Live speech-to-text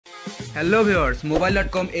Hello viewers,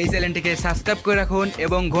 মোবাইল.com এই চ্যানেলটিকে subscribe করে রাখুন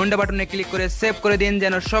এবং ঘন্টা বাটনে ক্লিক করে সেভ করে দিন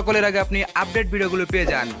যেন সকলের আগে আপনি আপডেট ভিডিওগুলো পেয়ে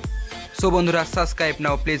যান। সো বন্ধুরা, subscribe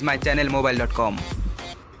now please my channel মোবাইল.com।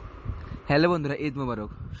 Hello বন্ধুরা, ঈদ মোবারক।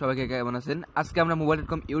 সবাইকে কেমন আছেন? আজকে আমরা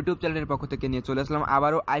মোবাইল.com ইউটিউব চ্যানেলের পক্ষ থেকে নিয়ে চলে আসলাম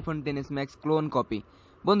আবারও iPhone XS Max clone copy.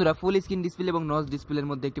 বন্ধুরা, ফুল স্ক্রিন ডিসপ্লে এবং নচ ডিসপ্লের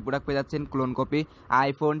মধ্যে একটি প্রোডাক্ট পেয়ে যাচ্ছেন, clone copy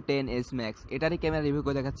iPhone XS Max। এটারই ক্যামেরা রিভিউ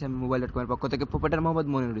করে দেখাচ্ছি আমি মোবাইল.com এর পক্ষ থেকে, প্রোপাইটার মোহাম্মদ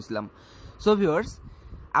মনিরুল ইসলাম। সো ভিউয়ার্স,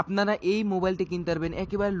 আপনারা এই মোবাইলটি কিনতে পারবেন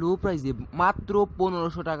একেবারে লো প্রাইসে, মাত্র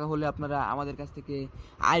 1500 টাকা হলে আপনারা আমাদের কাছ থেকে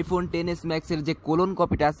iPhone XS Max এর যে ক্লোন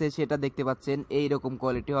কপিটা আছে সেটা দেখতে পাচ্ছেন। এইরকম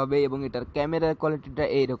কোয়ালিটি হবে এবং এটার ক্যামেরার কোয়ালিটিটা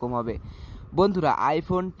এইরকম হবে। বন্ধুরা,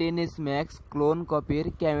 iPhone XS Max ক্লোন কপির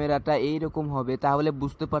ক্যামেরাটা এইরকম হবে, তাহলে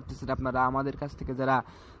বুঝতে পারতেছেন আপনারা আমাদের কাছ থেকে যারা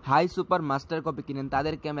হাই সুপার মাস্টার কপি কিনেন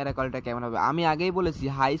তাদের ক্যামেরা কোয়ালিটি কেমন হবে। আমি আগেই বলেছি,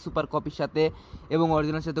 হাই সুপার কপির সাথে এবং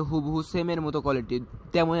অরিজিনাল সাথে হুবহু সেমের মতো কোয়ালিটি,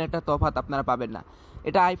 তেমন একটা তফাৎ আপনারা পাবেন না।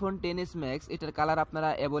 এটা iPhone XS Max, এটার কালার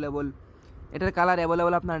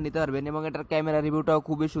অ্যাভেলেবল আপনারা নিতে পারবেন এবং এটার ক্যামেরা রিভিউটাও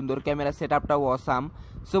খুবই সুন্দর, ক্যামেরা সেটআপটাও অসাম।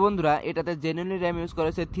 সো বন্ধুরা, এটাতে জেনুইনলি র্যাম ইউজ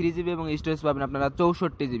করেছে 3GB এবং স্টোরেজ পাবেন আপনারা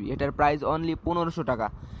 64GB। এটার প্রাইস অনলি 1500 টাকা।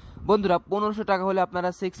 বন্ধুরা, 1500 টাকা হলে আপনারা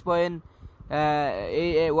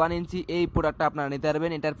 6.1 ইঞ্চি এই প্রোডাক্টটা আপনারা নিতে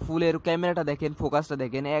পারবেন। এটার ফুলের ক্যামেরাটা দেখেন, ফোকাসটা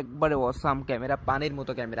দেখেন, একবারে অসাম ক্যামেরা, পানির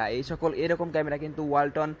মতো ক্যামেরা। এরকম ক্যামেরা কিন্তু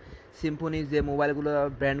ওয়ালটন, সিম্ফনি যে মোবাইলগুলো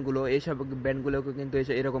ব্র্যান্ডগুলো, এইসব ব্র্যান্ডগুলোকে কিন্তু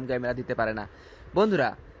এরকম ক্যামেরা দিতে পারে না। বন্ধুরা,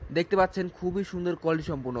 দেখতে পাচ্ছেন খুবই সুন্দর কোয়ালিটি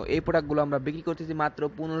সম্পূর্ণ এই প্রোডাক্টগুলো আমরা বিক্রি করতেছি মাত্র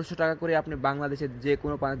 1500 টাকা করে। আপনি বাংলাদেশের যে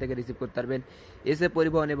কোনো প্রান্ত থেকে রিসিভ করতে পারবেন এসে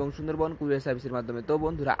পরিবহন এবং সুন্দরবন কুরিয়ার সার্ভিসের মাধ্যমে। তো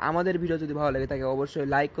বন্ধুরা, আমাদের ভিডিও যদি ভালো লাগে থাকে অবশ্যই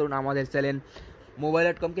লাইক করুন আমাদের চ্যানেল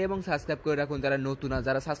মোবাইল.com-কে এবং সাবস্ক্রাইব করে রাখুন যারা নতুন, আর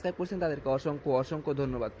যারা সাবস্ক্রাইব করছেন তাদেরকে অসংখ্য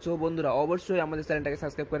ধন্যবাদ। সো বন্ধুরা, অবশ্যই আমাদের চ্যানেলটাকে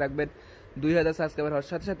সাবস্ক্রাইব করে রাখবেন। 2000 সাবস্ক্রাইবার হওয়ার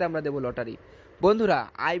সাথে সাথে আমরা দেবো লটারি। বন্ধুরা,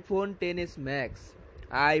 iPhone XS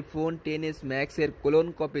Max এর ক্লোন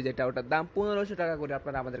কপি যেটা, ওটার দাম 1500 টাকা করে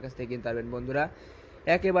আপনারা আমাদের কাছ থেকে কিনতে পারবেন। বন্ধুরা,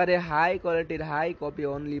 একেবারে হাই কোয়ালিটির হাই কপি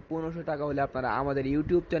অনলি 1500 টাকা হলে আপনারা আমাদের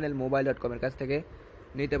ইউটিউব চ্যানেল মোবাইল.com এর কাছ থেকে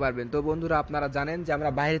নিতে পারবেন। তো বন্ধুরা, আপনারা জানেন যে আমরা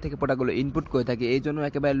বাইরে থেকে প্রোডাক্টগুলো ইনপুট করে থাকি, এই জন্য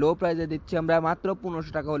একেবারে লো প্রাইসে দিচ্ছি আমরা। মাত্র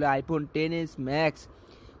 1500 টাকা হলে iPhone XS Max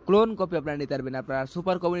clone copy আপনারা নিতে পারবেন। আপনারা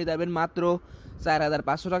সুপার কপি নিতে পারবেন মাত্র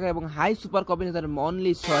 4500 টাকা এবং হাই সুপার কপি নিতে পারবেন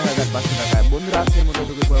অনলি 6500 টাকায়। বন্ধুরা, আজকের মতো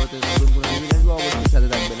অবশ্যই সাথে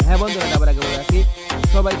থাকবেন। হ্যাঁ বন্ধুরা, আবার আগে বলে রাখি,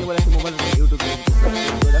 সবাইকে বলে রাখি মোবাইল ইউটিউব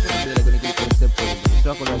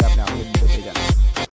সকলে আপনি আপডেট পেয়ে যান।